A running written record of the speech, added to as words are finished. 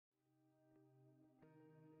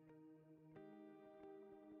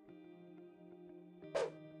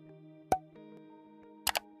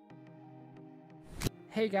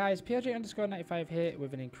Hey guys, PLJ_95 here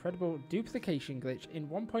with an incredible duplication glitch in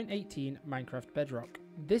 1.18 Minecraft Bedrock.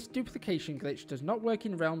 This duplication glitch does not work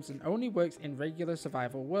in realms and only works in regular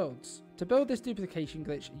survival worlds. To build this duplication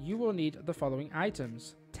glitch, you will need the following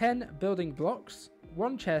items: 10 building blocks,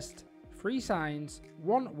 1 chest, 3 signs,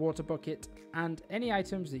 1 water bucket, and any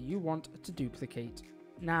items that you want to duplicate.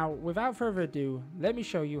 Now, without further ado, let me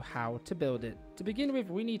show you how to build it. To begin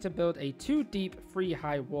with, we need to build a 2 deep, 3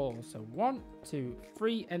 high wall. So 1, 2,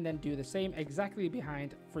 3, and then do the same exactly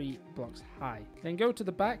behind 3 blocks high. Then go to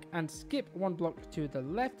the back and skip 1 block to the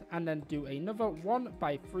left and then do another 1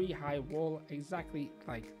 by 3 high wall exactly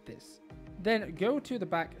like this. Then go to the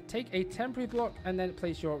back, take a temporary block and then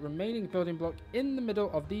place your remaining building block in the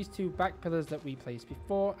middle of these 2 back pillars that we placed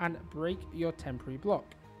before and break your temporary block.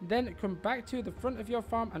 Then come back to the front of your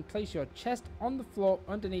farm and place your chest on the floor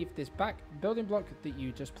underneath this back building block that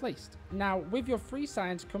you just placed. Now with your 3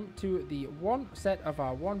 signs, come to the 1 set of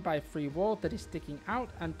our 1 by 3 wall that is sticking out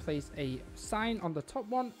and place a sign on the top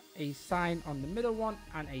one, a sign on the middle one,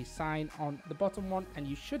 and a sign on the bottom one, and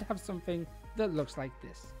you should have something that looks like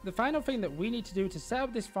this. The final thing that we need to do to set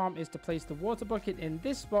up this farm is to place the water bucket in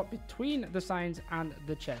this spot between the signs and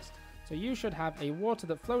the chest. So you should have a water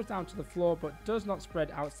that flows down to the floor but does not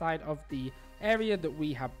spread outside of the area that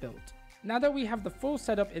we have built. Now that we have the full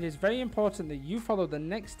setup, it is very important that you follow the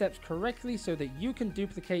next steps correctly so that you can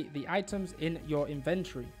duplicate the items in your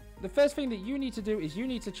inventory. The first thing that you need to do is you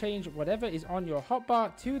need to change whatever is on your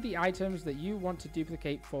hotbar to the items that you want to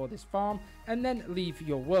duplicate for this farm, and then leave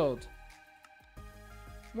your world.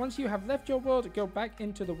 Once you have left your world, go back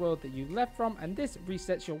into the world that you left from, and this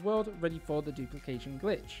resets your world ready for the duplication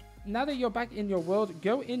glitch. Now that you're back in your world,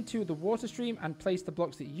 go into the water stream and place the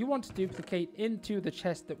blocks that you want to duplicate into the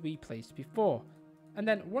chest that we placed before. And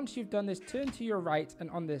then once you've done this, turn to your right, and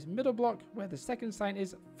on this middle block where the second sign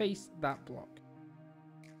is, face that block.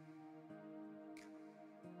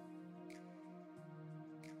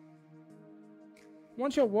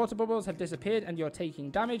 Once your water bubbles have disappeared and you're taking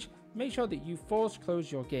damage, make sure that you force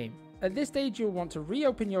close your game. At this stage, you'll want to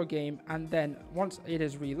reopen your game, and then once it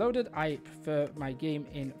is reloaded, I prefer my game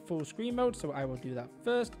in full screen mode, so I will do that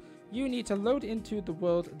first. You need to load into the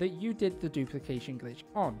world that you did the duplication glitch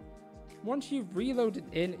on. Once you've reloaded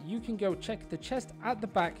in, you can go check the chest at the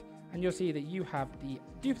back, and you'll see that you have the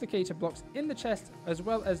duplicator blocks in the chest as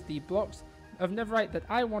well as the blocks of netherite that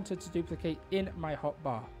I wanted to duplicate in my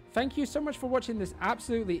hotbar. Thank you so much for watching this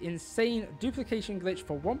absolutely insane duplication glitch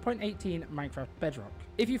for 1.18 Minecraft Bedrock.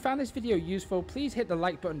 If you found this video useful, please hit the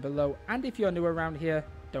like button below, and if you're new around here,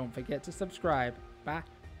 don't forget to subscribe. Bye.